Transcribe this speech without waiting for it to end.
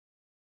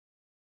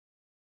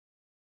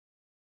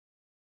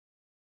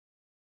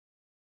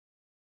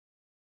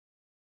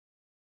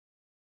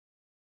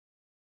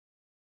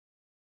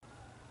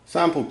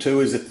Sample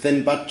 2 is a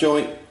thin butt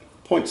joint,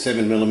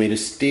 0.7mm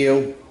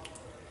steel,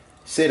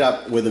 set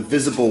up with a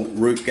visible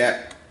root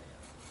gap.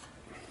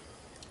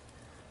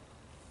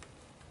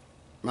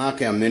 Mark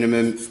our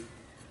minimum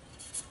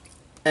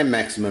and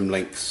maximum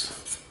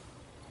lengths.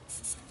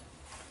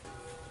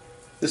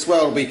 This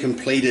weld will be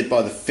completed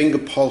by the finger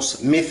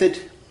pulse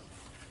method,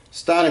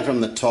 starting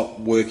from the top,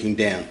 working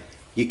down.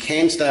 You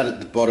can start at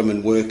the bottom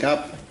and work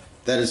up,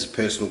 that is a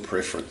personal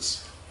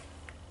preference.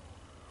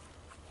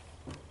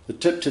 The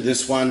tip to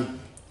this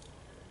one,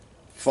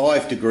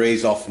 5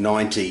 degrees off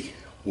 90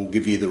 will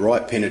give you the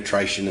right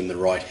penetration and the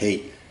right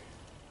heat.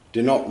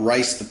 Do not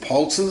race the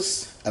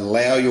pulses,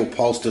 allow your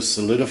pulse to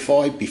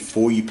solidify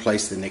before you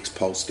place the next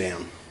pulse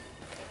down.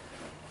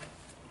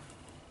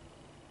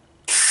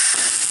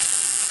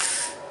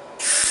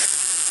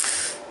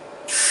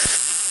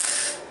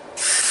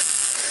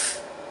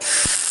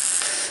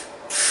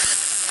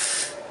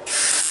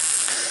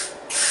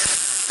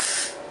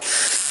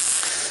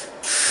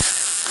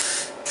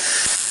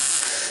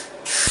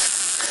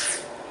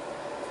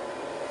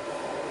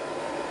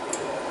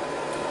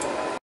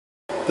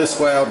 This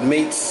weld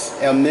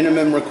meets our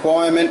minimum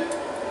requirement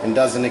and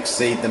doesn't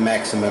exceed the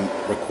maximum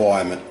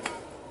requirement.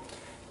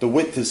 The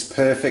width is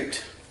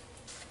perfect,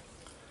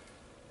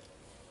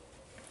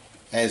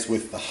 as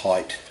with the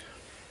height.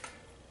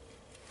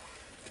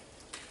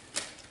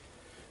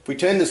 If we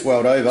turn this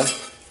weld over,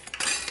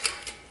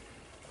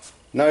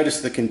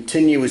 notice the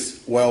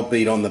continuous weld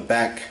bead on the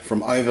back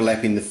from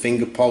overlapping the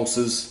finger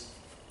pulses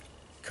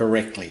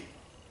correctly.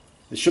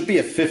 There should be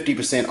a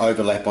 50%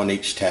 overlap on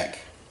each tack.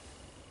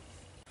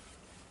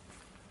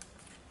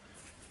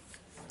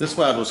 This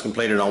weld was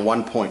completed on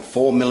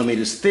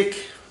 1.4mm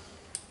thick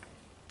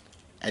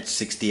at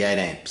 68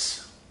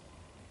 amps.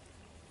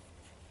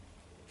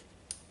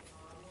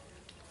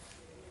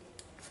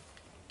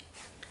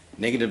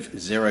 Negative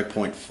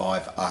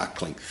 0.5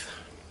 arc length.